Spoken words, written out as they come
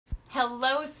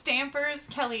Hello Stampers,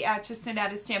 Kelly Acheson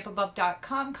at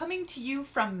stampabove.com coming to you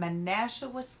from Menasha,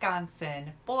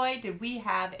 Wisconsin. Boy, did we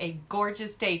have a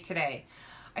gorgeous day today.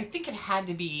 I think it had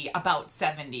to be about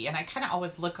 70, and I kind of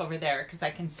always look over there because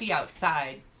I can see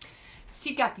outside.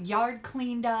 Steve got the yard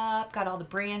cleaned up, got all the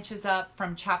branches up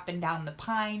from chopping down the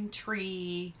pine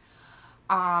tree.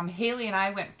 Haley and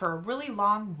I went for a really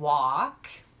long walk.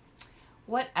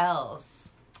 What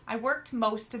else? I worked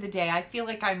most of the day. I feel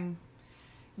like I'm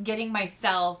getting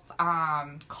myself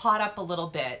caught up a little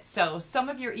bit. So some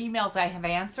of your emails I have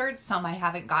answered, some I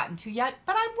haven't gotten to yet,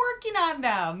 but I'm working on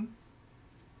them.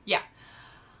 Yeah.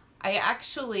 I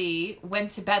actually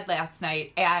went to bed last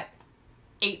night at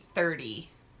 8:30.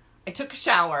 I took a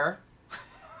shower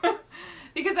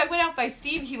because I went out by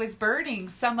Steve. He was burning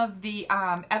some of the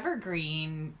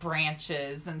evergreen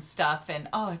branches and stuff, and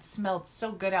oh, it smelled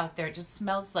so good out there. It just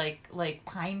smells like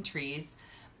pine trees,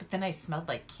 but then I smelled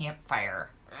like campfire.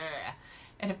 Ugh.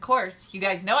 And of course, you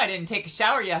guys know I didn't take a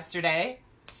shower yesterday,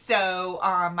 so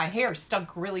my hair stunk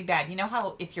really bad. You know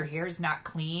how if your hair is not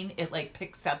clean, it like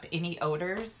picks up any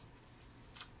odors?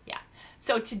 Yeah.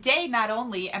 So today, not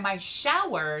only am I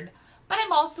showered, but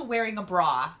I'm also wearing a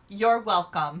bra. You're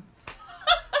welcome.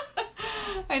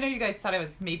 I know you guys thought I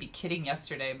was maybe kidding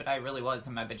yesterday, but I really was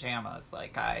in my pajamas.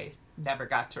 Like, I never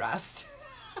got dressed.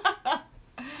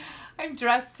 I'm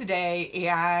dressed today,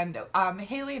 and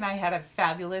Haley and I had a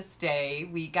fabulous day.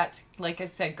 We got to, like I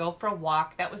said, go for a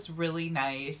walk. That was really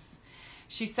nice.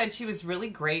 She said she was really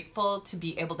grateful to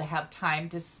be able to have time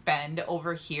to spend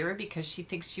over here because she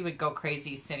thinks she would go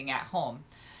crazy sitting at home.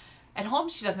 At home,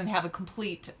 she doesn't have a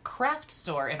complete craft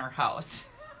store in her house.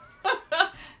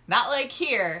 Not like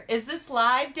here. Is this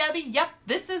live, Debbie? Yep,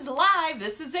 this is live.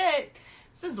 This is it.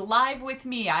 This is live with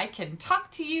me. I can talk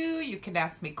to you. You can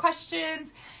ask me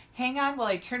questions. Hang on while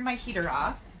I turn my heater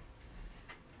off.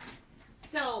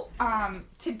 So,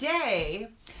 today,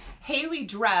 Haley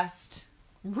dressed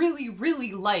really,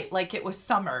 really light, like it was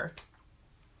summer.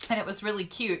 And it was really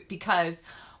cute because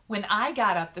when I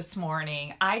got up this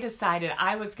morning, I decided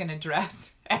I was going to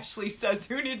dress. Ashley says,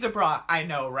 who needs a bra? I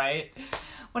know, right?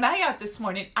 When I got up this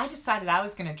morning, I decided I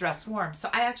was going to dress warm. So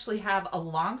I actually have a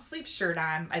long sleeve shirt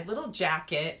on, my little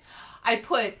jacket. I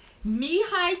put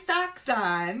knee-high socks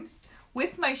on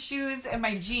with my shoes and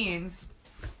my jeans.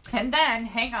 And then,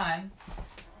 hang on,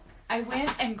 I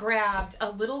went and grabbed a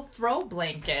little throw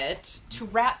blanket to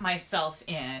wrap myself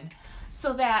in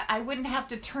so that I wouldn't have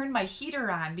to turn my heater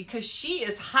on because she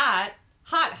is hot,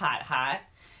 hot, hot, hot.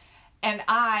 And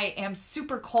I am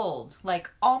super cold, like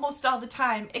almost all the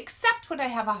time, except when I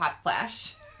have a hot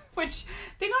flash, which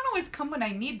they don't always come when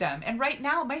I need them. And right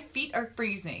now, my feet are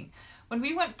freezing. When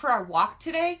we went for our walk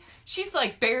today, she's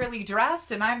like barely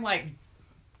dressed, and I'm like,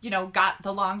 you know, got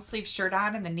the long sleeve shirt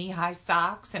on and the knee-high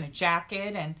socks and a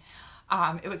jacket. And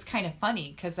it was kind of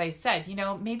funny because I said, you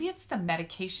know, maybe it's the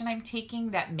medication I'm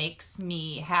taking that makes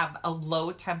me have a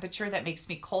low temperature that makes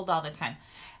me cold all the time.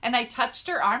 And I touched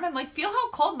her arm. I'm like, feel how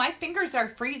cold my fingers are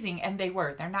freezing. And they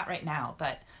were. They're not right now,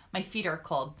 but my feet are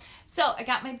cold. So I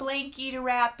got my blankie to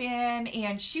wrap in,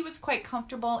 and she was quite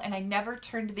comfortable, and I never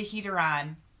turned the heater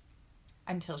on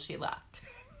until she left.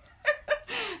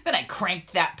 Then I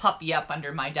cranked that puppy up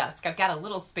under my desk. I've got a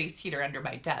little space heater under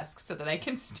my desk so that I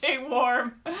can stay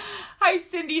warm. Hi,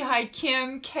 Cindy. Hi,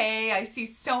 Kim, Kay. I see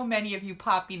so many of you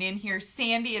popping in here.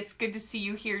 Sandy, it's good to see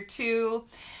you here too.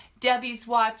 Debbie's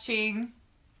watching.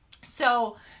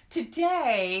 So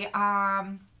today,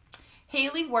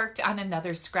 Haley worked on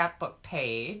another scrapbook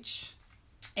page.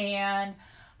 And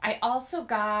I also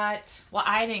got, well,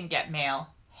 I didn't get mail.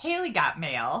 Haley got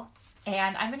mail.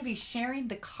 And I'm going to be sharing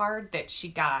the card that she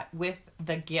got with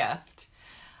the gift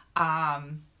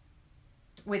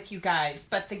with you guys.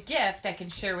 But the gift I can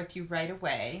share with you right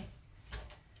away.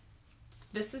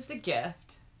 This is the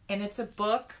gift. And it's a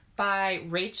book by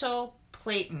Rachel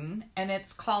Clayton. And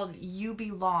it's called You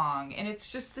Belong. And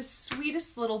it's just the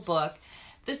sweetest little book.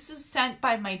 This is sent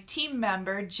by my team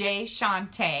member, Jay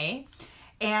Shante.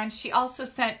 And she also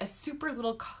sent a super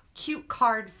little cute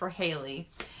card for Haley.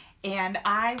 And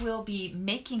I will be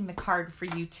making the card for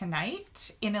you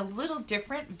tonight in a little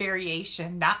different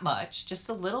variation, not much, just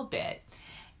a little bit.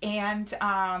 And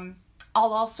I'll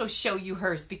also show you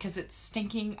hers because it's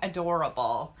stinking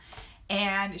adorable.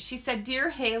 And she said, Dear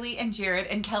Haley and Jared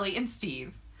and Kelly and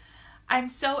Steve, I'm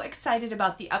so excited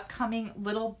about the upcoming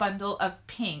little bundle of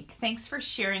pink. Thanks for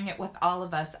sharing it with all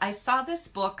of us. I saw this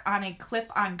book on a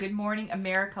clip on Good Morning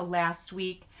America last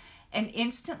week and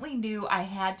instantly knew I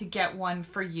had to get one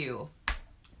for you.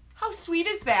 How sweet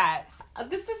is that?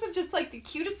 This is just like the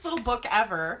cutest little book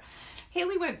ever.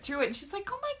 Haley went through it and she's like,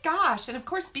 oh my gosh. And of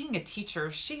course, being a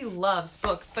teacher, she loves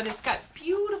books, but it's got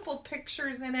beautiful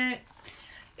pictures in it.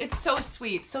 It's so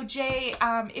sweet. So Jay,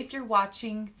 if you're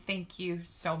watching, thank you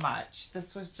so much.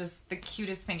 This was just the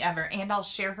cutest thing ever. And I'll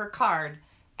share her card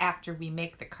after we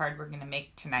make the card we're going to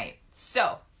make tonight.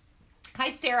 So, hi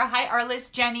Sarah, hi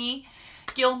Arliss, Jenny,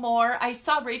 Gilmore. I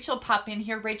saw Rachel pop in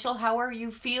here. Rachel, how are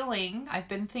you feeling? I've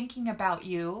been thinking about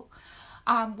you.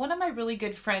 One of my really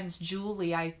good friends,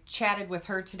 Julie, I chatted with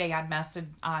her today on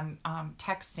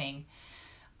texting.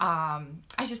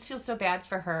 I just feel so bad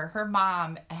for her. Her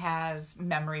mom has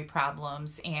memory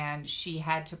problems and she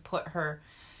had to put her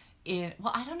in,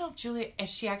 well, I don't know if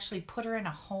she actually put her in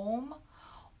a home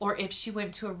or if she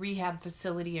went to a rehab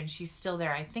facility and she's still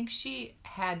there. I think she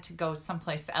had to go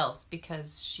someplace else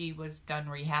because she was done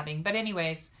rehabbing. But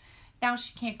anyways, now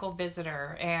she can't go visit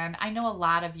her. And I know a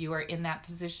lot of you are in that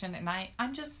position and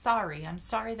I'm just sorry. I'm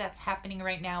sorry that's happening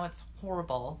right now. It's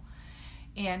horrible.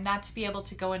 And not to be able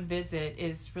to go and visit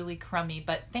is really crummy,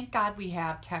 but thank God we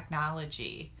have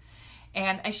technology.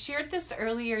 And I shared this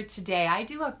earlier today. I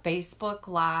do a Facebook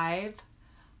Live.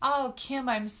 Oh, Kim,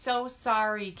 I'm so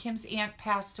sorry. Kim's aunt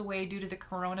passed away due to the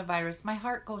coronavirus. My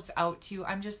heart goes out to you.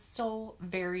 I'm just so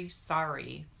very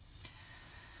sorry.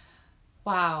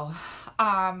 Wow.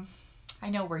 I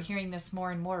know we're hearing this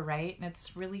more and more, right? And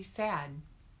it's really sad.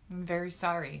 I'm very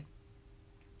sorry.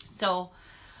 So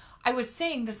I was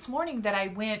saying this morning that I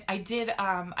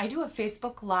do a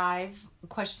Facebook Live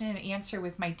question and answer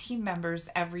with my team members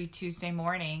every Tuesday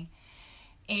morning.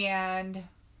 And,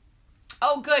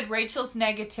 oh good, Rachel's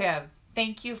negative.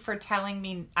 Thank you for telling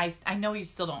me. I know you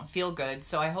still don't feel good,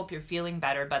 so I hope you're feeling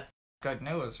better, but good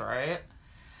news, right?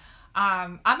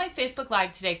 On my Facebook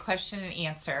Live today, question and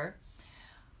answer,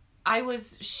 I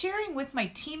was sharing with my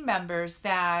team members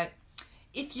that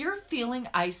if you're feeling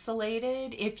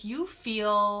isolated, if you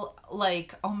feel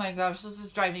like, oh my gosh, this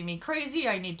is driving me crazy,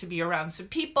 I need to be around some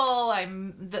people,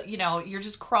 you're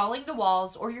just crawling the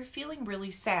walls, or you're feeling really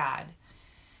sad.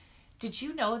 Did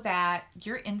you know that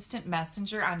your instant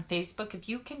messenger on Facebook, if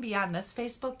you can be on this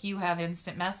Facebook, you have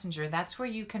instant messenger. That's where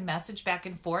you can message back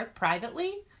and forth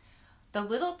privately. The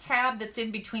little tab that's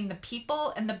in between the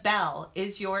people and the bell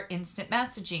is your instant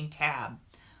messaging tab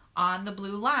on the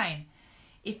blue line.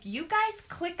 If you guys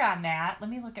click on that, let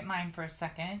me look at mine for a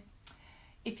second.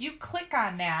 If you click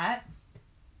on that,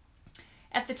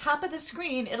 at the top of the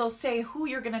screen, it'll say who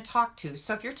you're going to talk to.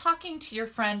 So if you're talking to your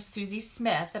friend Susie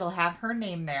Smith, it'll have her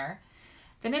name there.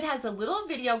 Then it has a little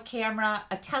video camera,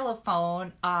 a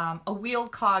telephone, a wheel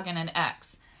cog, and an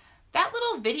X. That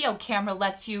little video camera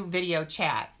lets you video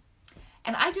chat.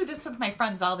 And I do this with my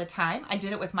friends all the time. I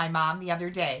did it with my mom the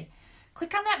other day.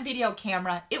 Click on that video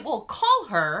camera. It will call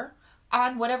her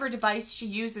on whatever device she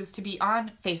uses to be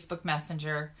on Facebook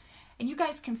Messenger, and you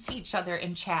guys can see each other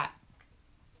and chat.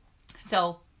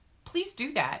 So please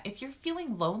do that. If you're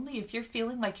feeling lonely, if you're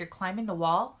feeling like you're climbing the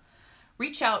wall,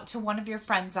 reach out to one of your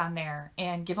friends on there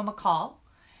and give them a call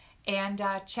and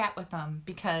chat with them,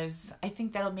 because I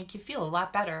think that'll make you feel a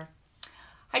lot better.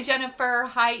 Hi, Jennifer.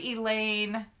 Hi,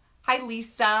 Elaine. Hi,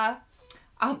 Lisa.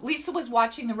 Lisa was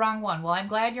watching the wrong one. Well, I'm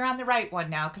glad you're on the right one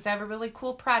now, because I have a really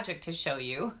cool project to show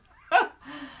you.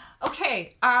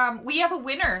 Okay, we have a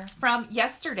winner from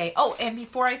yesterday. Oh, and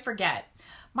before I forget,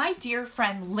 my dear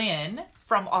friend Lynn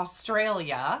from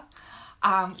Australia,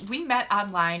 we met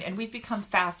online and we've become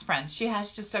fast friends. She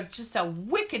has just a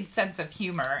wicked sense of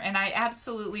humor, and I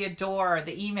absolutely adore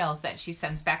the emails that she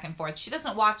sends back and forth. She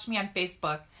doesn't watch me on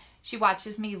Facebook. She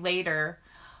watches me later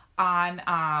on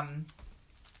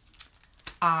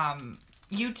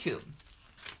YouTube.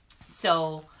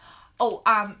 So,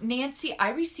 Nancy, I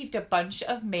received a bunch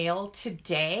of mail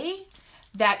today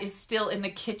that is still in the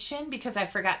kitchen because I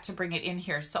forgot to bring it in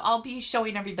here. So I'll be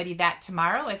showing everybody that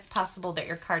tomorrow. It's possible that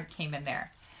your card came in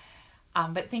there.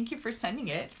 But thank you for sending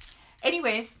it.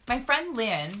 Anyways, my friend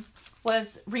Lynn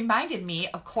reminded me,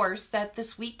 of course, that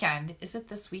this weekend, is it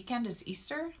this weekend is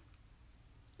Easter?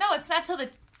 No, it's not till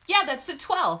that's the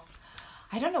 12th.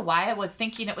 I don't know why I was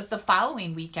thinking it was the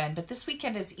following weekend, but this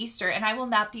weekend is Easter and I will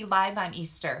not be live on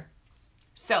Easter.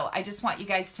 So I just want you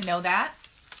guys to know that.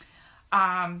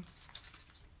 I'm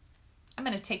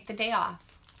going to take the day off.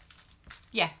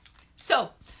 Yeah.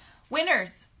 So,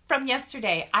 winners from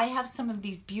yesterday. I have some of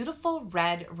these beautiful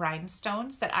red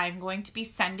rhinestones that I'm going to be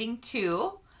sending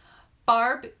to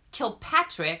Barb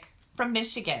Kilpatrick from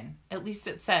Michigan. At least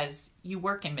it says you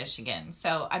work in Michigan.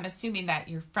 So I'm assuming that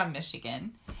you're from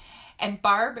Michigan. And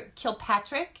Barb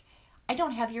Kilpatrick, I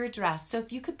don't have your address. So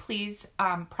if you could please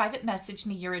private message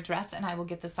me your address and I will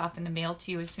get this off in the mail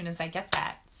to you as soon as I get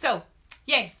that. So,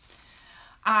 yay.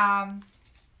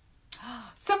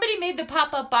 Somebody made the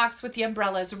pop-up box with the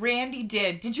umbrellas. Randy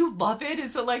did. Did you love it?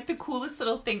 Is it like the coolest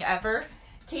little thing ever?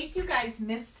 In case you guys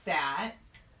missed that,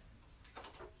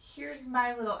 here's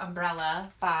my little umbrella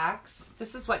box.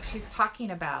 This is what she's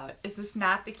talking about. Is this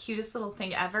not the cutest little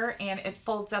thing ever? And it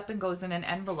folds up and goes in an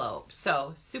envelope.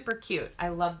 So super cute. I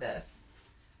love this.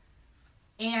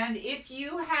 And if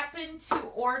you happen to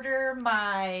order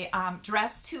my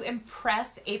Dress to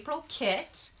Impress April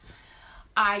kit,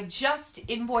 I just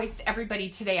invoiced everybody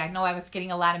today. I know I was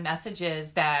getting a lot of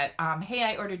messages that, hey,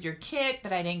 I ordered your kit,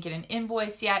 but I didn't get an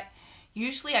invoice yet.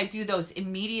 Usually I do those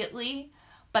immediately,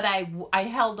 but I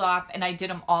held off and I did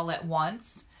them all at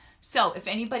once. So if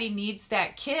anybody needs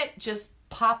that kit, just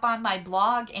pop on my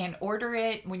blog and order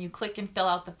it. When you click and fill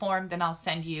out the form, then I'll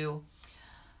send you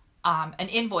an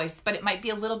invoice, but it might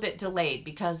be a little bit delayed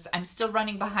because I'm still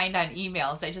running behind on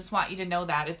emails. I just want you to know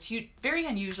that. It's very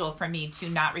unusual for me to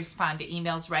not respond to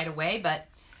emails right away, but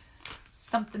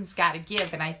something's got to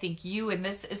give, and I think you and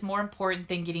this is more important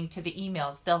than getting to the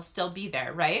emails. They'll still be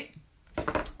there, right?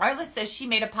 Arla says she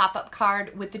made a pop-up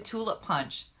card with the tulip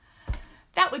punch.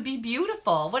 That would be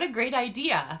beautiful. What a great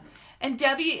idea. And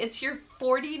Debbie, it's your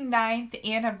 49th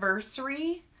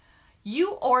anniversary.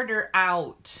 You order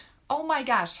out. Oh my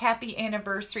gosh, happy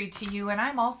anniversary to you. And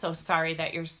I'm also sorry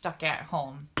that you're stuck at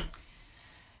home.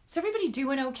 Is everybody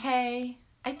doing okay?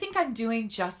 I think I'm doing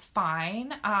just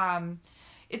fine.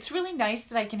 It's really nice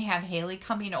that I can have Haley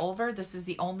coming over. This is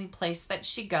the only place that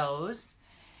she goes.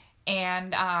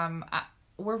 And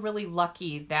we're really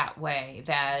lucky that way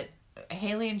that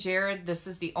Haley and Jared, this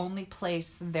is the only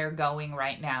place they're going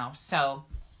right now. So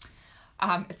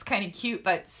it's kind of cute,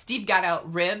 but Steve got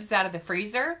out ribs out of the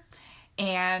freezer.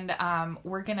 And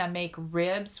we're going to make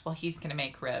ribs. Well, he's going to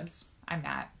make ribs. I'm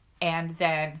not. And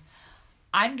then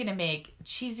I'm going to make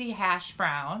cheesy hash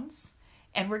browns.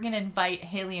 And we're going to invite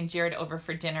Haley and Jared over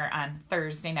for dinner on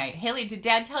Thursday night. Haley, did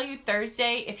Dad tell you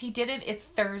Thursday? If he didn't, it's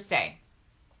Thursday.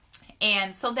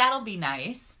 And so that'll be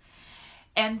nice.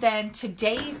 And then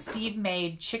today, Steve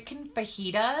made chicken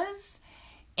fajitas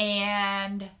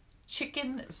and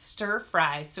chicken stir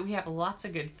fries. So we have lots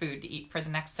of good food to eat for the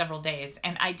next several days.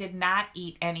 And I did not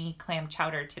eat any clam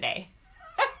chowder today.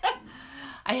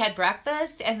 I had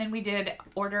breakfast and then we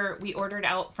ordered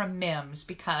out from Mims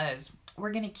because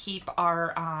we're going to keep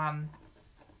our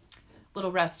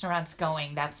little restaurants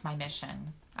going. That's my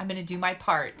mission. I'm going to do my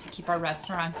part to keep our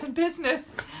restaurants in business.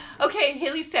 Okay,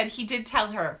 Haley said he did tell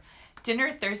her.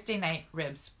 Dinner Thursday night,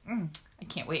 ribs. I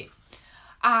can't wait.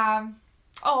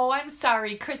 Oh, I'm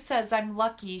sorry. Chris says I'm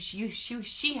lucky.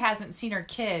 She hasn't seen her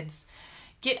kids.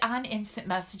 Get on Instant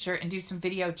Messenger and do some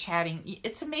video chatting.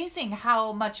 It's amazing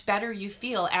how much better you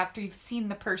feel after you've seen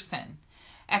the person,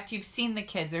 after you've seen the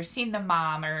kids or seen the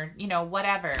mom or, you know,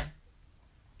 whatever.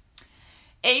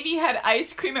 Amy had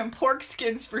ice cream and pork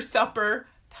skins for supper.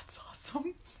 That's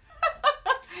awesome.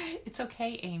 It's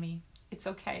okay, Amy. It's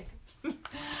okay.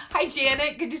 Hi,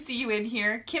 Janet. Good to see you in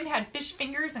here. Kim had fish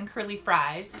fingers and curly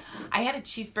fries. I had a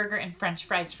cheeseburger and french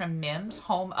fries from Mims,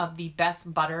 home of the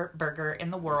best butter burger in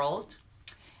the world.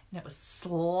 And it was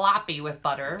sloppy with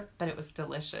butter, but it was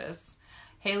delicious.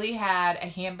 Haley had a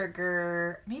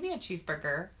hamburger, maybe a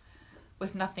cheeseburger,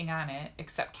 with nothing on it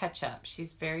except ketchup.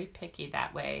 She's very picky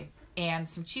that way. And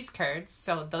some cheese curds,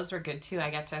 so those were good too.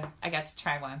 I got to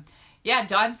try one. Yeah,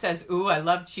 Dawn says, ooh, I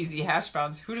love cheesy hash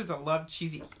browns. Who doesn't love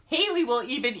cheesy? Haley will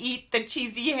even eat the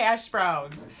cheesy hash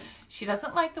browns. She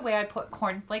doesn't like the way I put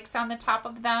cornflakes on the top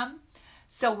of them.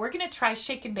 So we're going to try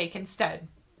shake and bake instead.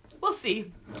 We'll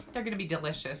see. They're going to be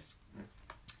delicious.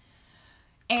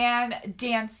 And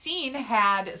Dancine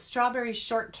had strawberry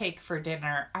shortcake for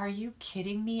dinner. Are you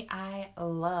kidding me? I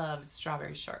love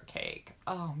strawberry shortcake.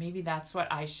 Oh, maybe that's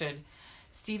what I should...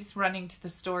 Steve's running to the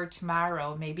store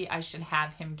tomorrow. Maybe I should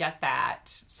have him get that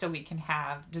so we can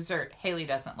have dessert. Haley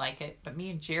doesn't like it, but me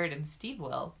and Jared and Steve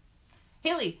will.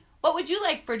 Haley, what would you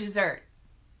like for dessert?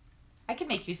 I can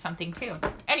make you something too.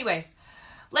 Anyways,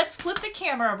 let's flip the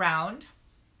camera around.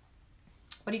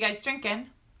 What are you guys drinking?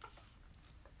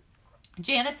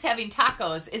 Janet's having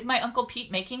tacos. Is my Uncle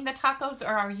Pete making the tacos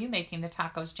or are you making the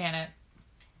tacos, Janet?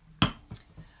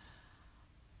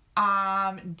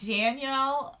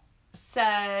 Danielle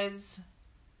says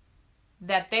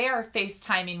that they are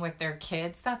FaceTiming with their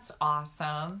kids. That's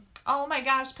awesome. Oh my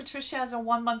gosh, Patricia has a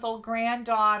 1-month-old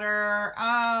granddaughter.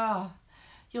 Oh,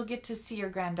 you'll get to see your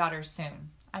granddaughter soon.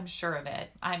 I'm sure of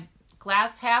it. I'm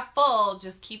glass half full.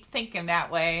 Just keep thinking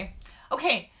that way.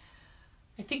 Okay,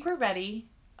 I think we're ready.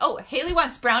 Oh, Haley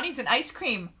wants brownies and ice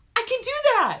cream. I can do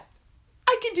that.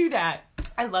 I can do that.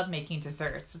 I love making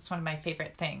desserts. It's one of my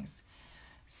favorite things.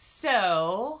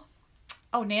 So...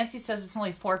 Oh, Nancy says it's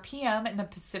only 4 p.m. in the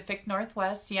Pacific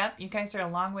Northwest. Yep, you guys are a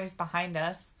long ways behind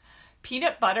us.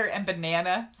 Peanut butter and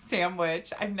banana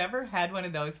sandwich. I've never had one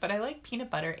of those, but I like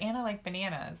peanut butter and I like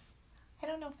bananas. I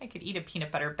don't know if I could eat a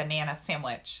peanut butter banana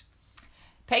sandwich.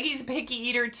 Peggy's a picky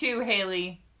eater too,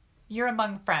 Haley. You're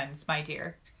among friends, my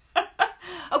dear.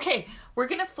 Okay, we're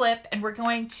going to flip and we're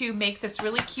going to make this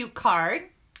really cute card.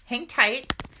 Hang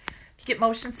tight. If you get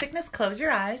motion sickness, close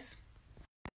your eyes.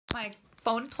 My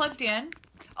phone plugged in.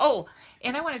 Oh,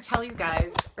 and I want to tell you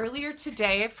guys, earlier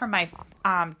today for my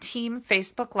team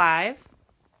Facebook Live,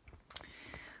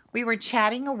 we were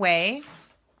chatting away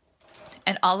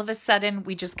and all of a sudden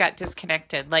we just got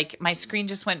disconnected. Like my screen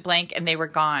just went blank and they were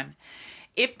gone.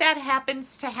 If that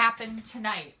happens to happen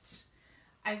tonight,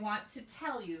 I want to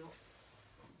tell you.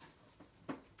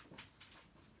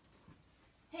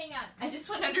 Hang on, I just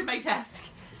went under my desk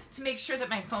to make sure that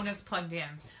my phone is plugged in.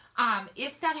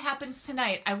 If that happens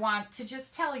tonight, I want to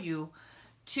just tell you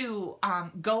to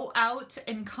go out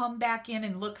and come back in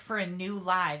and look for a new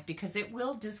live because it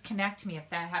will disconnect me if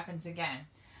that happens again.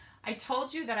 I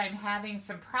told you that I'm having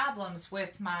some problems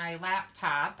with my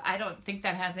laptop. I don't think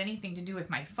that has anything to do with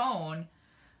my phone,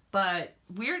 but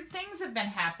weird things have been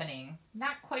happening.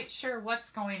 Not quite sure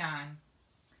what's going on.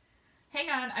 Hang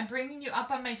on, I'm bringing you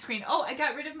up on my screen. Oh, I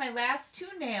got rid of my last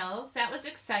 2 nails. That was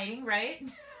exciting, right?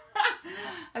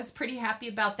 I was pretty happy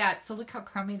about that. So look how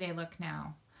crummy they look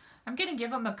now. I'm going to give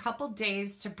them a couple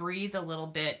days to breathe a little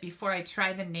bit before I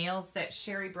try the nails that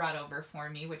Sherry brought over for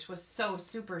me, which was so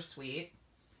super sweet.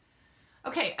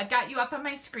 Okay, I've got you up on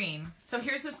my screen. So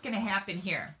here's what's going to happen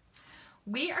here.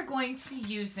 We are going to be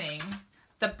using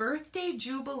the Birthday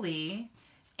Jubilee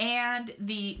and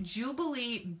the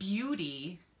Jubilee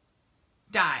Beauty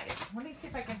dies. Let me see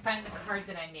if I can find the card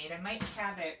that I made. I might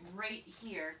have it right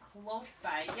here, close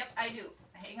by. Yep, I do.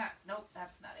 Hang on. Nope,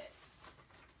 that's not it.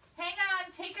 Hang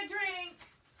on, take a drink.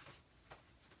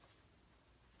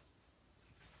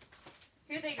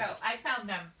 Here they go. I found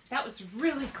them. That was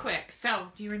really quick. So,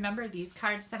 do you remember these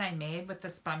cards that I made with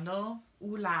this bundle?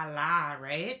 Ooh la la,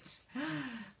 right?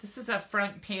 This is a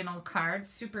front panel card.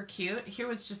 Super cute. Here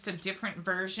was just a different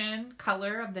version,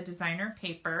 color of the designer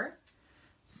paper.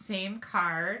 Same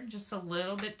card, just a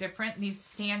little bit different. These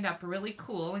stand up really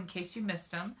cool in case you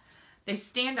missed them. They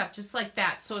stand up just like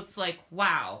that. So it's like,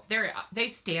 wow, they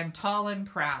stand tall and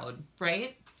proud,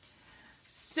 right?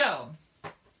 So,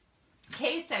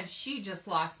 Kay said she just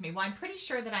lost me. Well, I'm pretty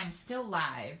sure that I'm still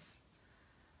live.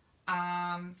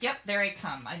 Yep, there I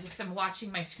come. I just am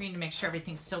watching my screen to make sure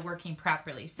everything's still working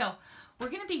properly. So we're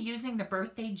going to be using the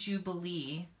Birthday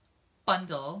Jubilee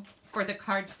bundle for the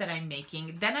cards that I'm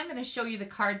making. Then I'm going to show you the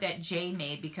card that Jay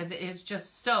made because it is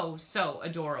just so, so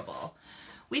adorable.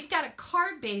 We've got a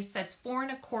card base that's 4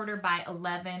 1/4 by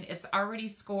 11. It's already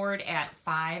scored at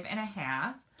 5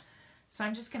 1/2. So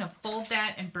I'm just going to fold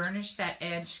that and burnish that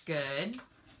edge good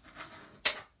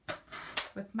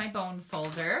with my bone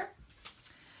folder.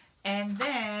 And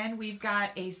then we've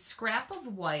got a scrap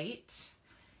of white.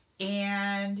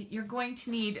 And you're going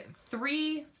to need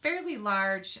 3 fairly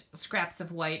large scraps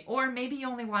of white, or maybe you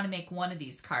only want to make one of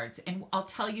these cards. And I'll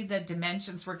tell you the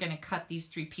dimensions we're going to cut these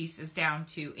 3 pieces down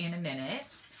to in a minute.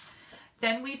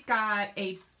 Then we've got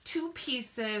 2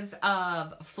 pieces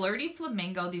of Flirty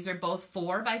Flamingo. These are both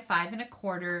 4 by 5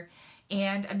 1/4,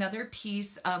 and another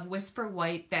piece of Whisper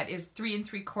White that is 3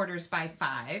 3/4 by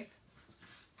 5.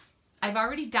 I've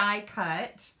already die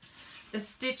cut the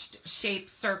stitched shape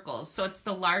circles. So it's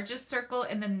the largest circle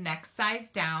and the next size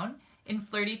down in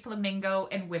Flirty Flamingo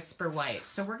and Whisper White.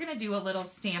 So we're going to do a little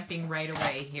stamping right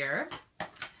away here.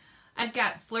 I've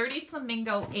got Flirty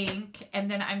Flamingo ink,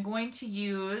 and then I'm going to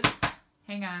use,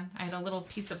 hang on, I had a little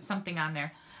piece of something on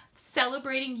there.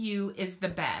 Celebrating You is the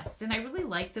best. And I really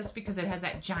like this because it has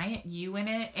that giant U in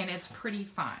it and it's pretty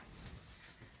fonts.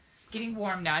 Getting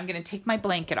warm now. I'm going to take my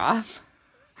blanket off.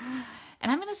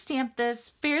 And I'm going to stamp this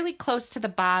fairly close to the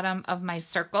bottom of my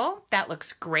circle. That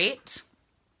looks great.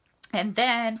 And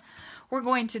then we're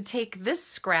going to take this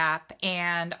scrap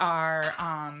and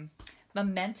our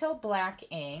Memento Black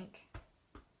ink.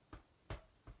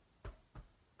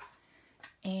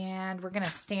 And we're going to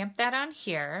stamp that on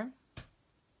here.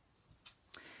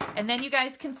 And then you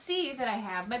guys can see that I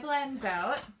have my blends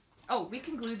out. Oh, we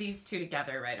can glue these 2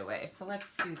 together right away. So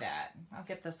let's do that. I'll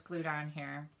get this glued on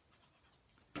here.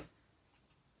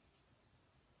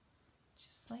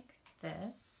 Like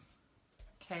this.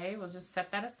 Okay, we'll just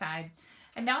set that aside.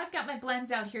 And now I've got my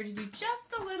blends out here to do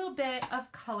just a little bit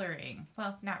of coloring.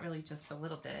 Well, not really just a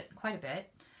little bit, quite a bit.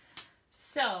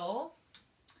 So,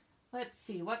 let's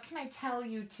see, what can I tell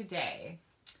you today?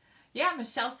 Yeah,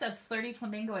 Michelle says Flirty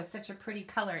Flamingo is such a pretty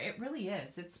color. It really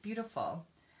is. It's beautiful.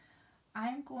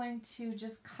 I'm going to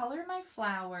just color my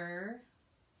flower.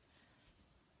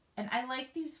 And I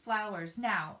like these flowers.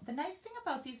 Now, the nice thing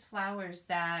about these flowers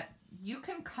that you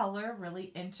can color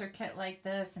really intricate like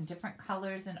this and different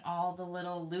colors and all the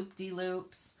little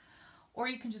loop-de-loops. Or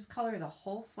you can just color the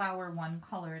whole flower one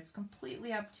color. It's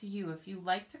completely up to you. If you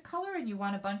like to color and you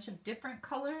want a bunch of different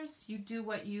colors, you do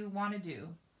what you want to do.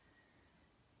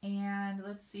 And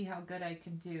let's see how good I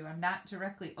can do. I'm not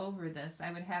directly over this.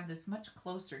 I would have this much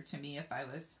closer to me if I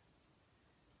was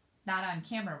not on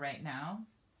camera right now.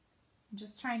 I'm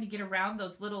just trying to get around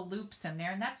those little loops in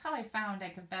there, and that's how I found I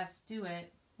could best do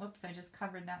it. Whoops, I just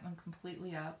covered that one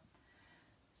completely up.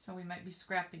 So we might be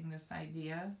scrapping this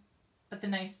idea. But the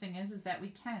nice thing is that we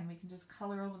can just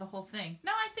color over the whole thing.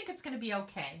 No, I think it's going to be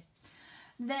okay.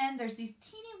 Then there's these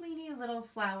teeny weeny little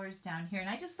flowers down here, and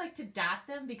I just like to dot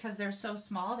them because they're so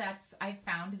small. That's, I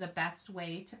found, the best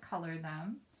way to color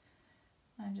them.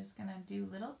 I'm just going to do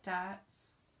little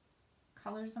dots,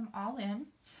 colors them all in.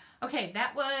 Okay,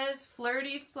 that was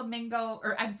Flirty Flamingo,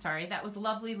 or I'm sorry, that was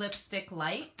Lovely Lipstick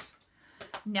Light.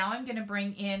 Now I'm going to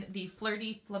bring in the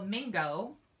Flirty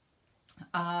Flamingo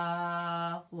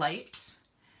Light,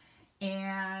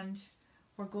 and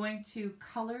we're going to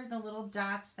color the little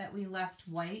dots that we left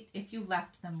white. If you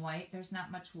left them white, there's not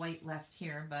much white left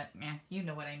here, but you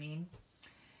know what I mean.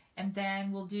 And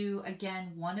then we'll do,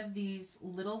 again, one of these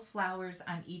little flowers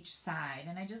on each side.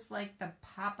 And I just like the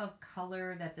pop of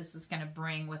color that this is going to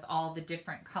bring with all the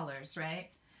different colors, right?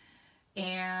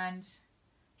 And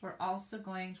we're also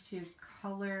going to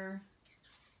color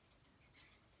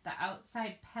the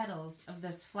outside petals of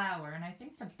this flower. And I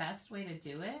think the best way to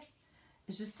do it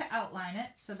is just to outline it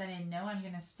so that I know I'm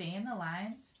going to stay in the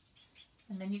lines.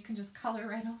 And then you can just color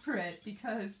right over it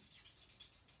because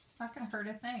it's not going to hurt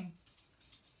a thing.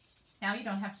 Now you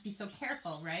don't have to be so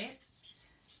careful, right?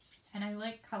 And I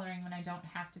like coloring when I don't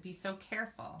have to be so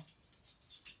careful.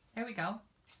 There we go.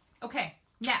 Okay,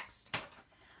 next.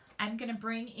 I'm going to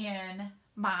bring in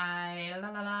my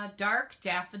Dark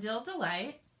Daffodil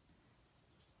Delight.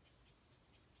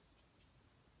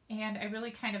 And I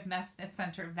really kind of messed the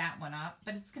center of that one up,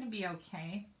 but it's going to be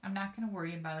okay. I'm not going to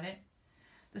worry about it.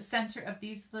 The center of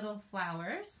these little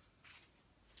flowers.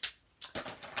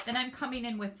 Then I'm coming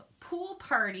in with Pool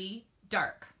Party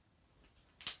Dark.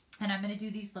 And I'm going to do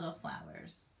these little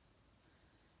flowers.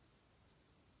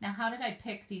 Now, how did I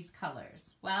pick these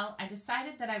colors? Well, I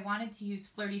decided that I wanted to use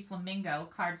Flirty Flamingo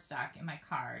cardstock in my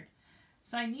card.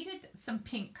 So I needed some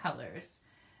pink colors.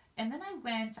 And then I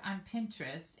went on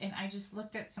Pinterest and I just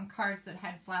looked at some cards that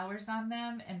had flowers on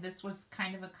them. And this was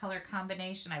kind of a color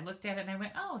combination. I looked at it and I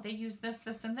went, oh, they use this,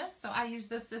 this, and this. So I use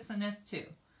this, this, and this too.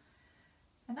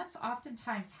 And that's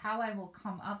oftentimes how I will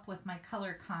come up with my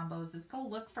color combos, is go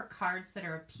look for cards that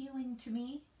are appealing to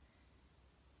me.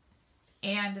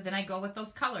 And then I go with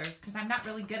those colors because I'm not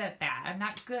really good at that. I'm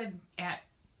not good at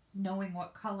knowing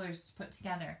what colors to put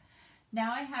together.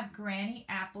 Now I have Granny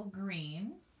Apple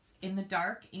Green in the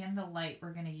dark and the light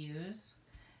we're going to use.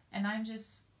 And I'm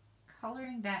just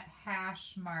coloring that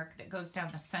hash mark that goes down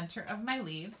the center of my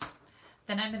leaves.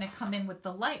 Then I'm going to come in with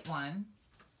the light one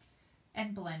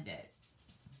and blend it.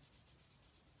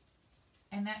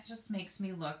 And that just makes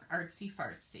me look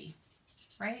artsy-fartsy,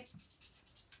 right?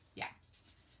 Yeah.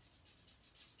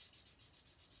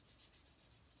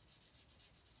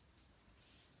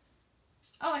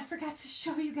 Oh, I forgot to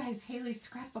show you guys Haley's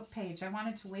scrapbook page. I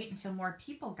wanted to wait until more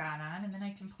people got on, and then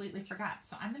I completely forgot.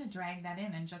 So I'm going to drag that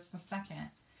in just a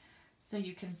second so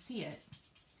you can see it.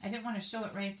 I didn't want to show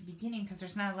it right at the beginning because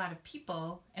there's not a lot of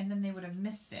people, and then they would have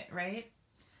missed it, right?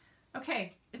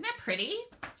 Okay, isn't that pretty?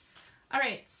 All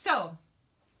right, so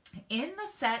in the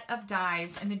set of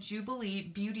dies, and the Jubilee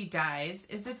Beauty dies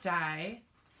is a die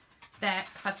that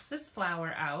cuts this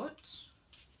flower out.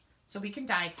 So we can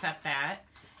die cut that.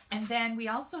 And then we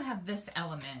also have this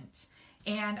element.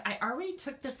 And I already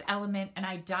took this element and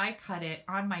I die cut it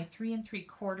on my 3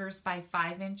 3/4 by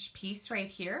 5 inch piece right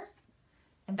here.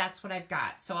 And that's what I've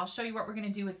got. So I'll show you what we're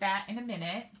going to do with that in a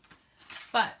minute.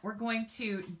 But we're going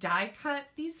to die cut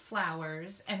these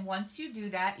flowers. And once you do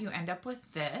that, you end up with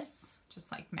this.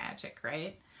 Just like magic,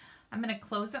 right? I'm going to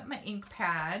close up my ink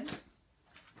pad.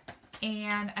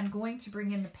 And I'm going to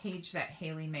bring in the page that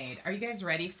Haley made. Are you guys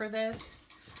ready for this?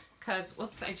 Because,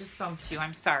 whoops, I just bumped you.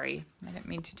 I'm sorry. I didn't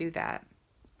mean to do that.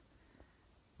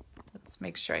 Let's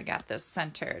make sure I got this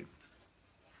centered.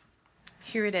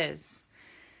 Here it is.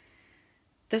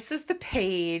 This is the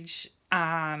page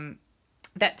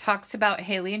that talks about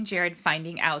Haley and Jared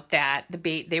finding out that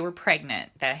they were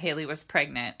pregnant, that Haley was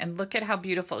pregnant. And look at how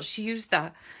beautiful. She used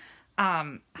the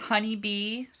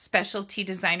Honeybee Specialty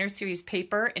Designer Series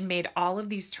paper and made all of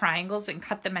these triangles and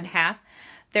cut them in half.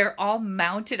 They're all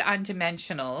mounted on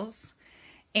dimensionals.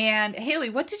 And Haley,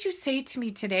 what did you say to me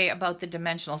today about the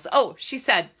dimensionals? Oh, she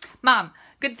said, Mom,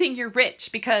 good thing you're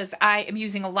rich because I am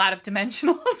using a lot of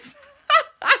dimensionals.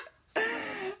 And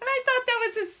I thought that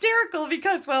was hysterical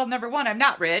because, well, number one, I'm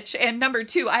not rich. And number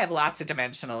two, I have lots of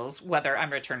dimensionals, whether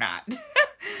I'm rich or not.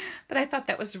 But I thought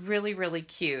that was really, really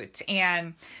cute.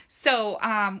 And so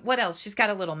what else? She's got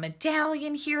a little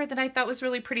medallion here that I thought was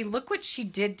really pretty. Look what she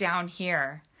did down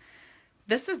here.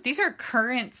 These are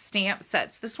current stamp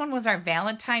sets. This one was our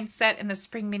Valentine's set in the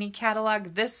Spring Mini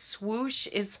Catalog. This swoosh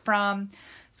is from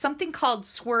something called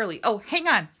Swirly. Oh, hang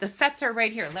on. The sets are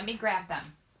right here. Let me grab them.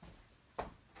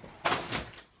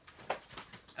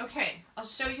 Okay, I'll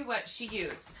show you what she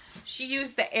used. She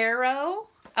used the arrow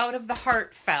out of the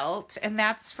Heartfelt, and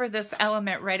that's for this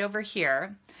element right over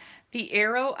here. The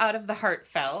arrow out of the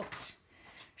Heartfelt.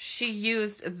 She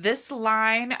used this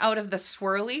line out of the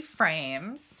Swirly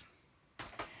Frames.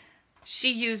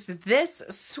 She used this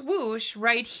swoosh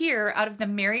right here out of the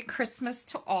Merry Christmas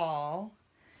to All.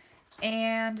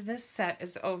 And this set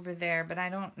is over there, but I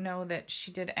don't know that she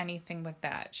did anything with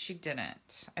that. She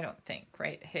didn't, I don't think,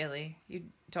 right, Haley? You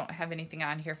don't have anything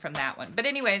on here from that one. But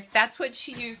anyways, that's what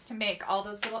she used to make all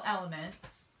those little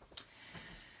elements.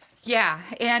 Yeah,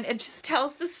 and it just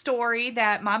tells the story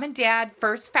that Mom and Dad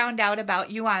first found out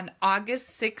about you on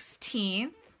August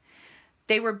 16th.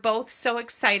 They were both so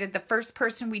excited. The first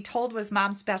person we told was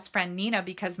Mom's best friend, Nina,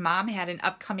 because Mom had an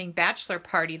upcoming bachelor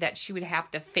party that she would have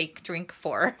to fake drink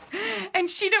for. And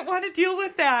she didn't want to deal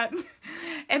with that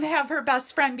and have her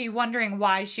best friend be wondering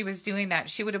why she was doing that.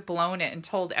 She would have blown it and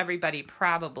told everybody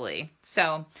probably.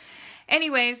 So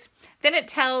anyways, then it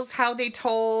tells how they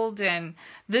told, and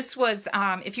this was,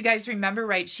 if you guys remember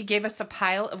right, she gave us a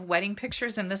pile of wedding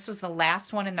pictures, and this was the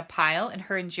last one in the pile, and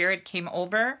her and Jared came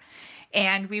over.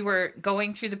 And we were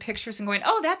going through the pictures and going,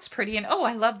 oh, that's pretty. And oh,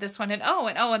 I love this one. And oh,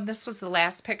 and this was the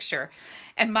last picture.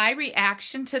 And my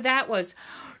reaction to that was,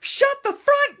 shut the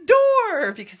front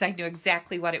door, because I knew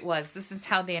exactly what it was. This is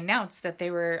how they announced that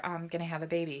they were going to have a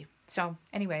baby. So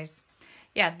anyways,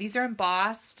 yeah, these are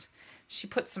embossed. She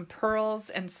put some pearls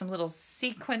and some little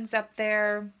sequins up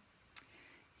there.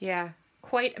 Yeah,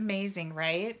 quite amazing,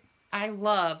 right? I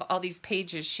love all these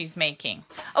pages she's making.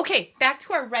 Okay, back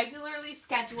to our regularly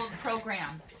scheduled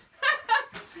program.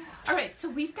 All right, so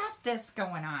we've got this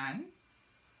going on.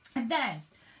 And then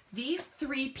these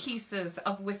 3 pieces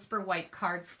of Whisper White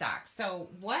cardstock. So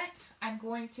what I'm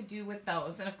going to do with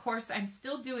those, and of course I'm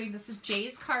still doing, this is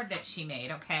Jay's card that she made,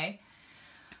 okay?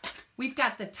 We've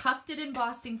got the Tufted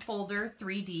Embossing Folder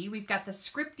 3D. We've got the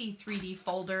Scripty 3D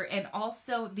folder and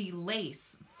also the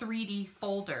Lace 3D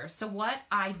folder. So what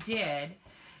I did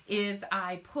is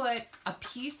I put a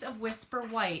piece of Whisper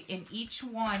White in each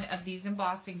one of these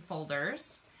embossing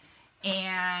folders,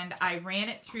 and I ran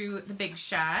it through the Big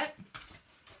Shot.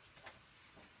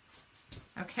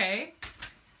 Okay.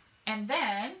 And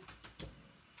then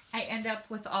I end up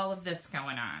with all of this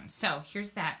going on. So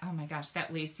here's that. Oh my gosh,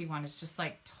 that lacy one is just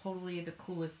like totally the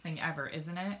coolest thing ever,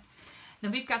 isn't it?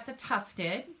 Then we've got the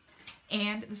Tufted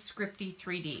and the Scripty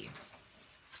 3D.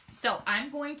 So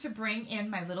I'm going to bring in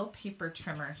my little paper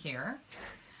trimmer here.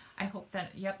 I hope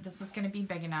that, yep, this is going to be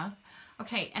big enough.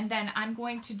 Okay, and then I'm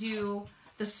going to do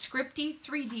the Scripty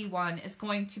 3D one is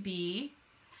going to be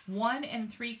 1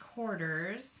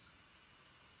 3/4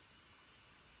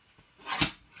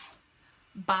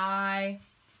 by,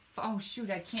 oh shoot,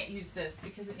 I can't use this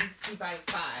because it needs to be by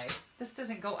 5. This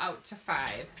doesn't go out to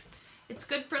 5. It's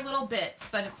good for little bits,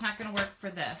 but it's not going to work for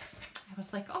this. I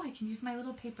was like, oh, I can use my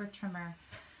little paper trimmer.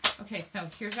 Okay, so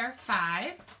here's our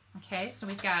 5. Okay, so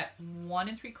we've got 1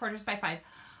 3/4 by 5.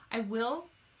 I will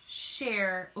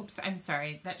share, oops, I'm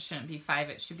sorry, that shouldn't be 5.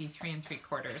 It should be 3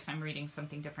 3/4. I'm reading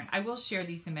something different. I will share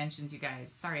these dimensions, you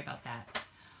guys. Sorry about that.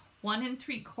 1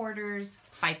 3/4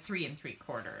 by 3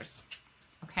 3/4.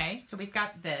 Okay, so we've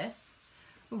got this.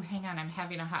 Ooh, hang on, I'm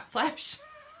having a hot flash.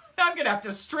 I'm going to have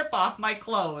to strip off my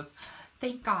clothes.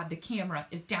 Thank God the camera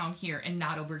is down here and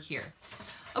not over here.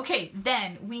 Okay,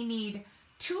 then we need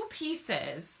 2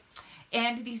 pieces,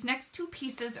 and these next 2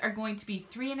 pieces are going to be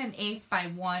 3 1/8 by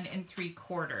 1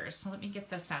 3/4. So let me get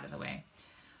this out of the way.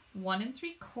 1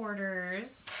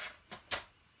 3/4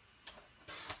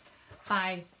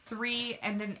 by 3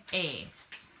 1/8.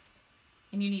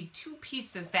 And you need 2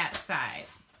 pieces that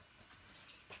size.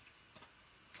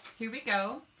 Here we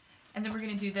go. And then we're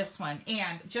going to do this one.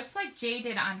 And just like Jay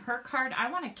did on her card, I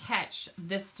want to catch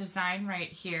this design right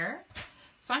here.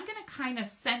 So I'm going to kind of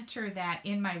center that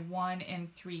in my 1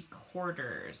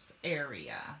 3/4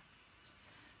 area.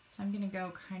 So I'm going to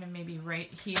go kind of maybe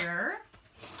right here.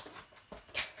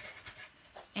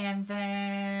 And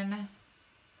then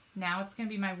now it's going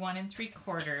to be my 1 3/4.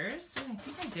 Ooh, I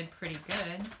think I did pretty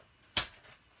good.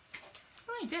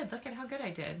 Oh, I did. Look at how good I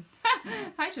did.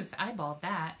 I just eyeballed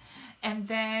that. And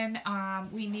then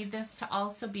we need this to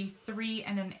also be 3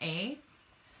 1/8.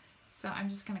 So I'm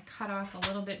just going to cut off a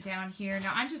little bit down here.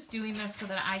 Now I'm just doing this so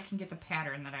that I can get the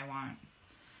pattern that I want.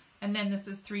 And then this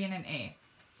is 3 1/8.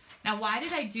 Now why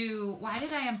did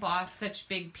I emboss such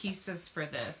big pieces for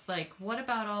this? Like, what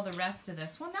about all the rest of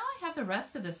this? Well, now I have the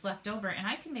rest of this left over and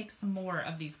I can make some more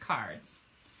of these cards.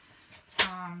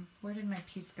 Where did my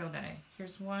piece go that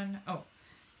here's one. Oh,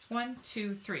 1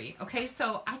 2 3. Okay,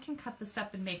 so I can cut this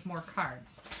up and make more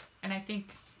cards. And I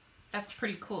think that's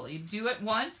pretty cool. You do it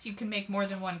once, you can make more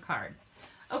than one card.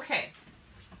 Okay.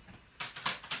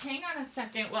 Hang on a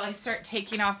second while I start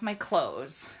taking off my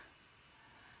clothes,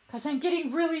 because I'm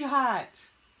getting really hot.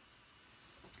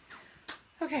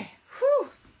 Okay, whew.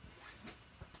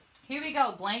 Here we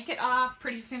go, blanket off.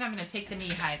 Pretty soon I'm going to take the knee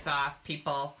highs off,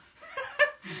 people.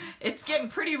 It's getting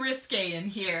pretty risque in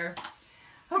here.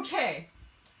 Okay,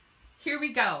 here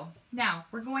we go. Now,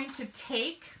 we're going to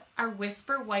take our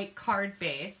Whisper White card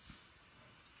base,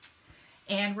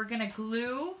 and we're going to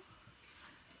glue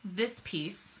this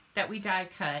piece that we die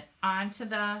cut onto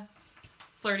the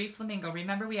Flirty Flamingo.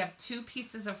 Remember, we have 2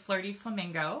 pieces of Flirty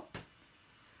Flamingo.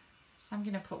 So I'm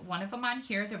going to put one of them on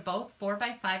here. They're both 4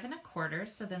 by 5 1/4.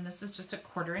 So then this is just a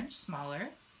 1/4 inch smaller.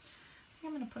 I'm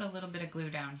going to put a little bit of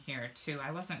glue down here too. I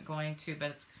wasn't going to,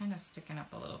 but it's kind of sticking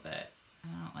up a little bit. I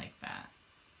don't like that.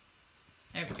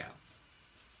 There we go.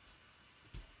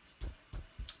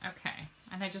 Okay.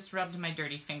 And I just rubbed my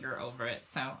dirty finger over it.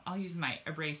 So I'll use my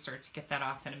eraser to get that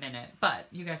off in a minute. But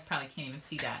you guys probably can't even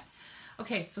see that.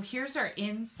 Okay, so here's our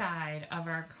inside of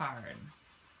our card.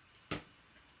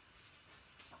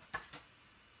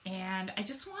 And I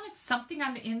just wanted something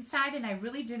on the inside, and I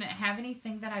really didn't have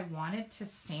anything that I wanted to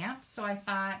stamp. So I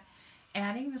thought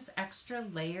adding this extra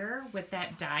layer with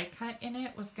that die cut in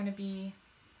it was going to be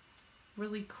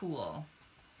really cool.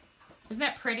 Isn't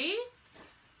that pretty?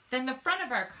 Then the front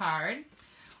of our card,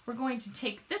 we're going to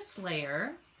take this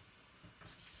layer,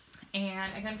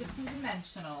 and I gotta get some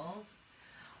dimensionals.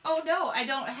 Oh no, I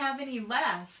don't have any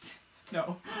left.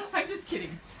 No, I'm just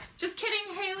kidding. Just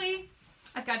kidding, Haley.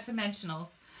 I've got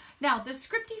dimensionals. Now, the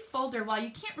scripty folder, while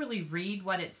you can't really read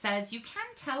what it says, you can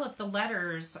tell if the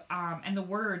letters and the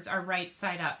words are right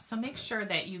side up. So make sure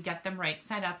that you get them right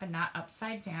side up and not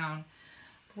upside down.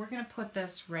 We're going to put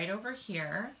this right over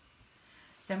here.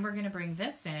 Then we're going to bring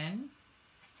this in.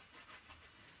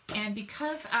 And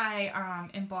because I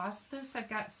embossed this, I've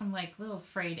got some like little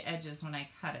frayed edges when I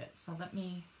cut it. So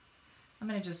I'm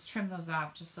going to just trim those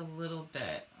off just a little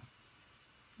bit.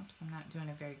 Oops, I'm not doing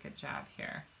a very good job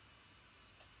here.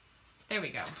 There we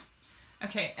go.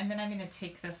 Okay, and then I'm going to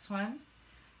take this one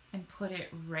and put it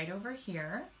right over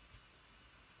here.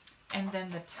 And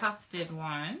then the tufted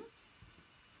one.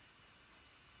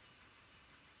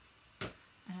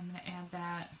 And I'm going to add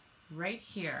that right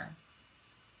here.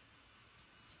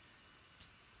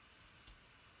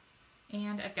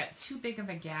 And I've got too big of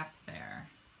a gap there.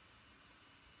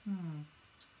 What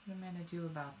am I going to do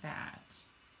about that?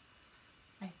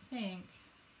 I think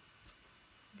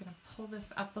I'm going to pull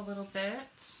this up a little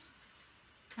bit.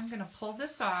 I'm going to pull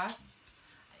this off.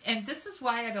 And this is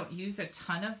why I don't use a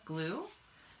ton of glue,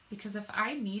 because if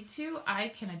I need to, I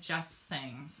can adjust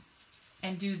things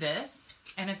and do this,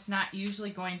 and it's not usually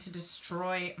going to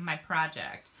destroy my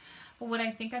project. But what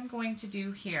I think I'm going to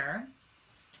do here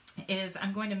is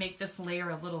I'm going to make this layer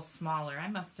a little smaller. I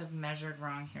must have measured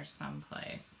wrong here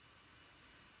someplace.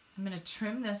 I'm going to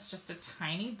trim this just a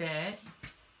tiny bit.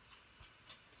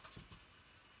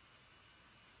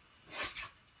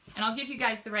 And I'll give you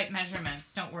guys the right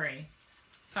measurements, don't worry.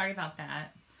 Sorry about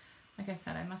that. Like I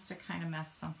said, I must have kind of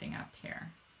messed something up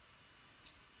here.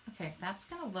 Okay, that's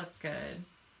going to look good.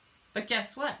 But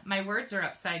guess what? My words are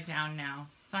upside down now,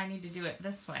 so I need to do it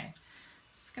this way.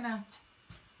 Just going to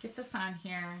get this on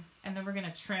here, and then we're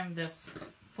going to trim this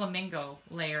flamingo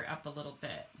layer up a little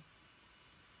bit.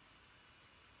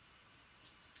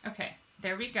 Okay,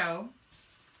 there we go.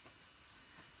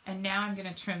 And now I'm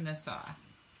going to trim this off.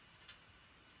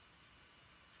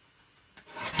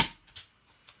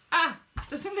 Ah,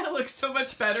 doesn't that look so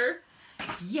much better?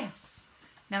 Yes.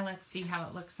 Now let's see how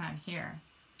it looks on here.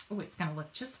 Oh, it's going to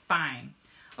look just fine.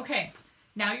 Okay,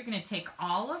 now you're going to take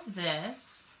all of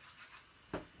this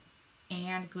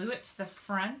and glue it to the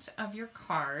front of your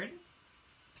card.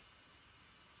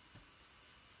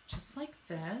 Just like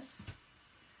this.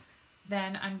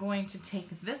 Then I'm going to take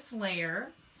this layer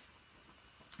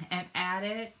and add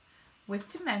it with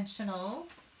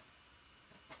dimensionals.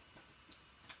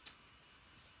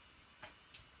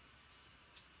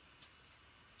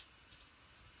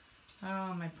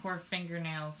 Oh, my poor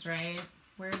fingernails, right?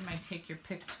 Where did my take your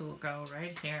pick tool go?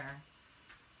 Right here.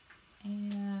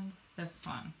 And this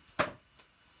one.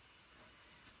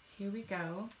 Here we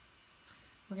go.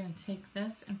 We're going to take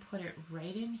this and put it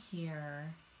right in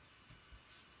here.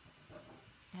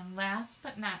 And last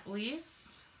but not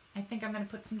least, I think I'm going to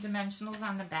put some dimensionals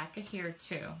on the back of here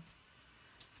too.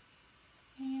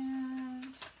 And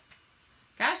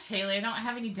gosh, Haley, I don't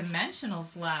have any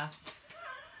dimensionals left.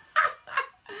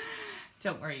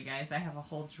 Don't worry, you guys. I have a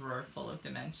whole drawer full of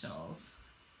dimensionals.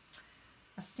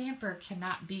 A stamper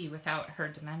cannot be without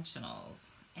her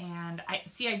dimensionals. And I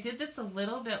did this a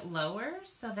little bit lower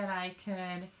so that I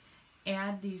could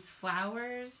add these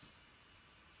flowers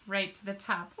right to the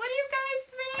top. What do you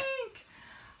guys think?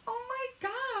 Oh my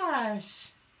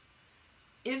gosh.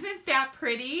 Isn't that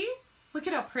pretty? Look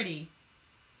at how pretty.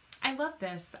 I love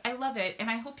this. I love it.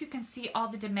 And I hope you can see all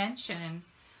the dimension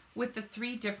with the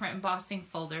 3 different embossing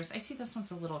folders. I see this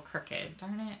one's a little crooked,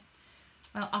 darn it.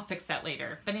 Well, I'll fix that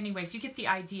later. But anyways, you get the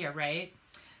idea, right?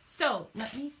 So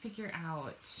let me figure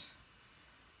out.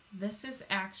 This is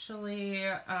actually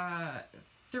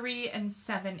 3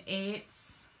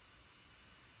 7/8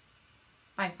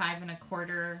 by 5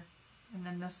 1/4. And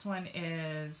then this one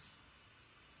is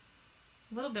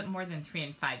a little bit more than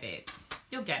 3 5/8.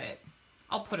 You'll get it.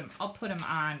 I'll put them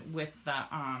on with the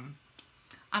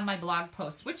on my blog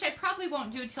post, which I probably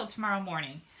won't do till tomorrow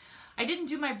morning. I didn't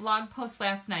do my blog post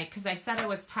last night because I said I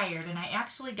was tired, and I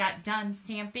actually got done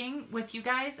stamping with you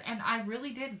guys, and I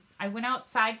really did. I went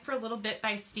outside for a little bit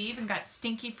by Steve and got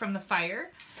stinky from the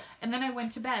fire, and then I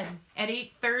went to bed at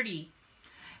 8:30.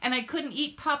 And I couldn't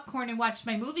eat popcorn and watch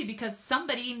my movie because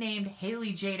somebody named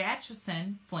Haley Jade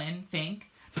Acheson, Flynn, Fink,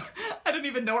 I don't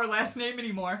even know her last name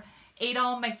anymore, ate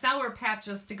all my Sour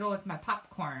Patches to go with my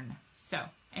popcorn. So,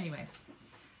 anyways,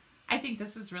 I think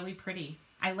this is really pretty.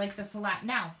 I like this a lot.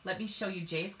 Now, let me show you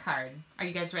Jay's card. Are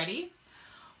you guys ready?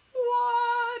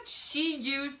 What? She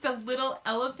used the little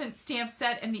elephant stamp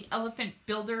set and the elephant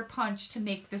builder punch to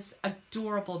make this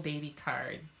adorable baby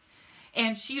card.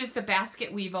 And she used the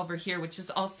basket weave over here, which is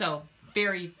also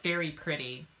very, very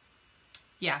pretty.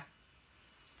 Yeah.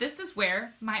 This is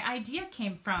where my idea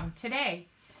came from today.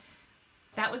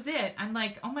 That was it. I'm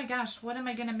like, oh my gosh, what am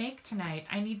I going to make tonight?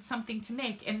 I need something to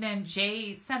make. And then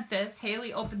Jay sent this.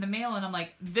 Haley opened the mail, and I'm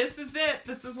like, this is it.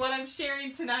 This is what I'm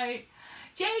sharing tonight.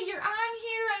 Jay, you're on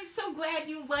here. I'm so glad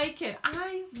you like it.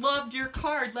 I loved your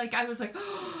card. Like, I was like,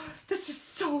 oh, this is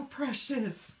so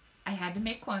precious. I had to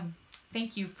make one.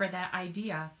 Thank you for that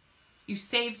idea. You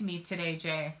saved me today,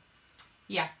 Jay.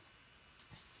 Yeah.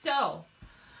 So,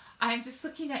 I'm just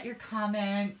looking at your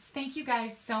comments. Thank you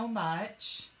guys so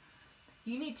much.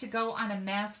 You need to go on a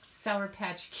masked Sour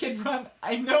Patch Kid run.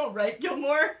 I know, right,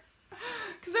 Gilmore?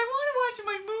 Because I want to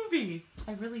watch my movie.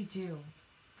 I really do.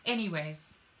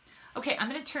 Anyways. Okay, I'm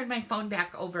going to turn my phone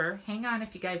back over. Hang on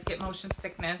if you guys get motion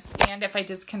sickness and if I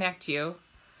disconnect you.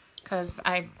 Because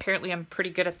apparently I'm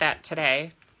pretty good at that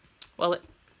today. Well,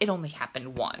 it only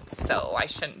happened once, so I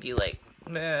shouldn't be like,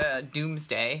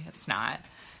 doomsday. It's not.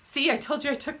 See, I told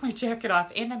you I took my jacket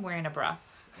off and I'm wearing a bra.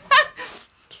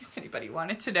 In case anybody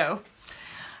wanted to know.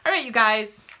 All right, you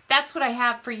guys, that's what I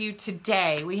have for you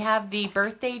today. We have the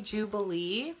birthday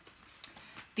Jubilee.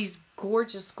 These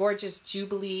gorgeous, gorgeous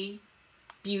Jubilee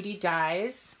beauty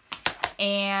dies.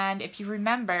 And if you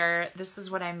remember, this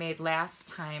is what I made last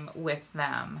time with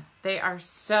them. They are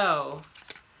so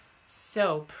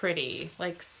pretty.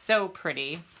 Like, so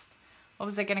pretty. What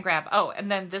was I going to grab? Oh, and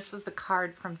then this is the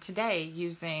card from today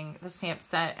using the stamp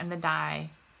set and the die.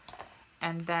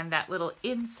 And then that little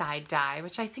inside die,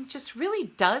 which I think just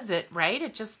really does it, right?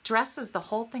 It just dresses the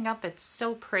whole thing up. It's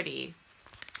so pretty.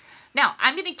 Now,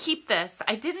 I'm going to keep this.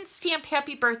 I didn't stamp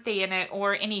happy birthday in it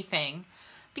or anything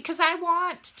because I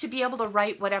want to be able to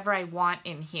write whatever I want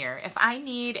in here. If I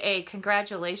need a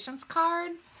congratulations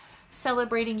card,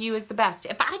 celebrating you is the best.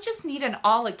 If I just need an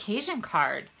all occasion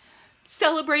card,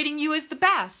 celebrating you is the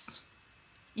best.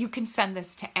 You can send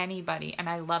this to anybody, and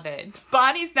I love it.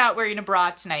 Bonnie's not wearing a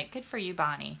bra tonight. Good for you,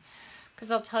 Bonnie. Because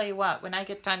I'll tell you what, when I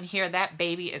get done here, that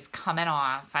baby is coming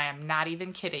off. I am not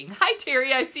even kidding. Hi,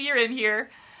 Terry. I see you're in here.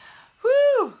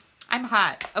 Woo! I'm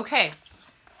hot. Okay.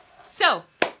 So,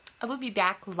 I will be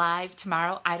back live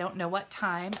tomorrow. I don't know what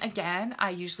time. Again,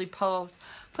 I usually put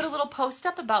a little post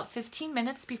up about 15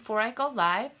 minutes before I go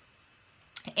live.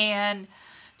 And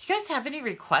if you guys have any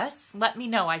requests, let me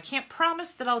know. I can't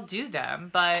promise that I'll do them,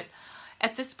 but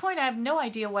at this point, I have no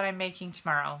idea what I'm making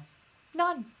tomorrow.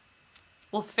 None.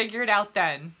 We'll figure it out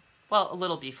then. Well, a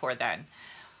little before then.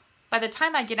 By the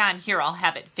time I get on here, I'll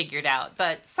have it figured out.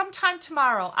 But sometime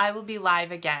tomorrow, I will be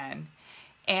live again.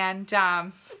 And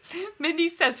Mindy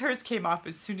says hers came off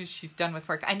as soon as she's done with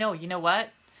work. I know, you know what?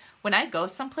 When I go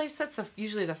someplace, that's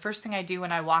usually the first thing I do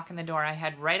when I walk in the door. I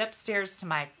head right upstairs to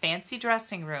my fancy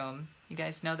dressing room. You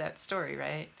guys know that story,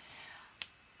 right?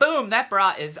 Boom, that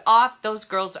bra is off. Those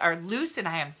girls are loose and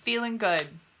I am feeling good.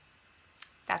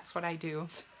 That's what I do.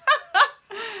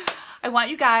 I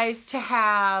want you guys to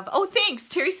have... Oh, thanks.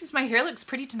 Terry says my hair looks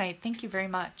pretty tonight. Thank you very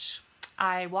much.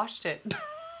 I washed it.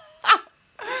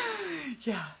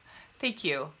 Yeah, thank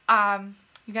you.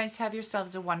 You guys have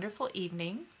yourselves a wonderful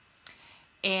evening.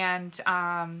 And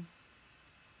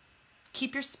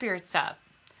keep your spirits up.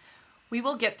 We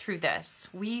will get through this.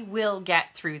 We will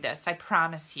get through this. I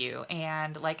promise you.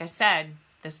 And like I said,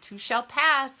 this too shall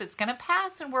pass. It's going to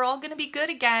pass and we're all going to be good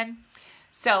again.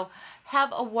 So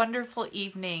have a wonderful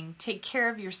evening. Take care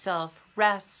of yourself.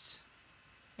 Rest.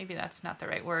 Maybe that's not the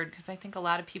right word because I think a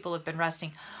lot of people have been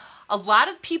resting. A lot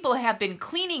of people have been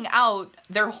cleaning out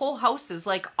their whole houses.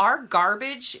 Like our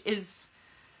garbage is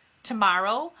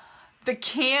tomorrow. The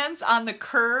cans on the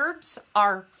curbs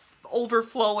are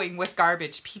overflowing with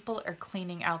garbage. People are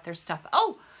cleaning out their stuff.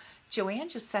 Oh, Joanne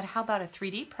just said, how about a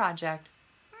 3D project?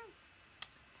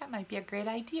 That might be a great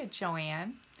idea,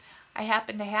 Joanne. I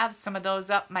happen to have some of those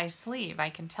up my sleeve. I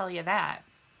can tell you that.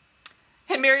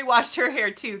 And Mary washed her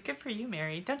hair too. Good for you,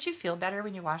 Mary. Don't you feel better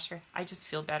when you wash your... I just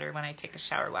feel better when I take a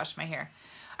shower, wash my hair.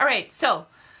 All right, so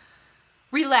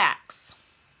relax.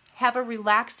 Have a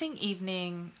relaxing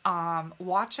evening.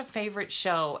 Watch a favorite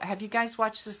show. Have you guys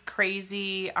watched this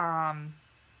crazy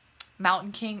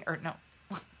Mountain King? Or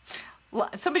no,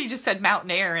 somebody just said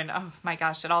Mountain Air, and oh my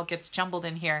gosh, it all gets jumbled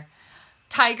in here.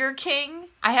 Tiger King.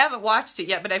 I haven't watched it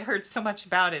yet, but I've heard so much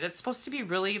about it. It's supposed to be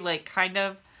really like kind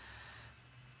of,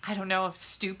 I don't know if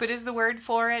stupid is the word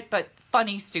for it, but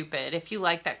funny stupid. If you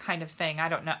like that kind of thing, I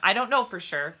don't know. I don't know for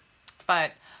sure,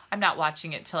 but I'm not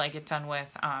watching it till I get done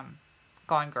with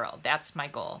Gone Girl. That's my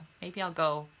goal. Maybe I'll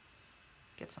go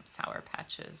get some Sour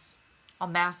Patches. I'll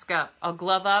mask up. I'll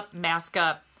glove up, mask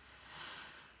up.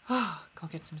 Oh, go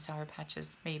get some Sour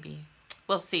Patches, maybe.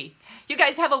 We'll see. You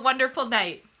guys have a wonderful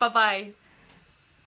night. Bye-bye.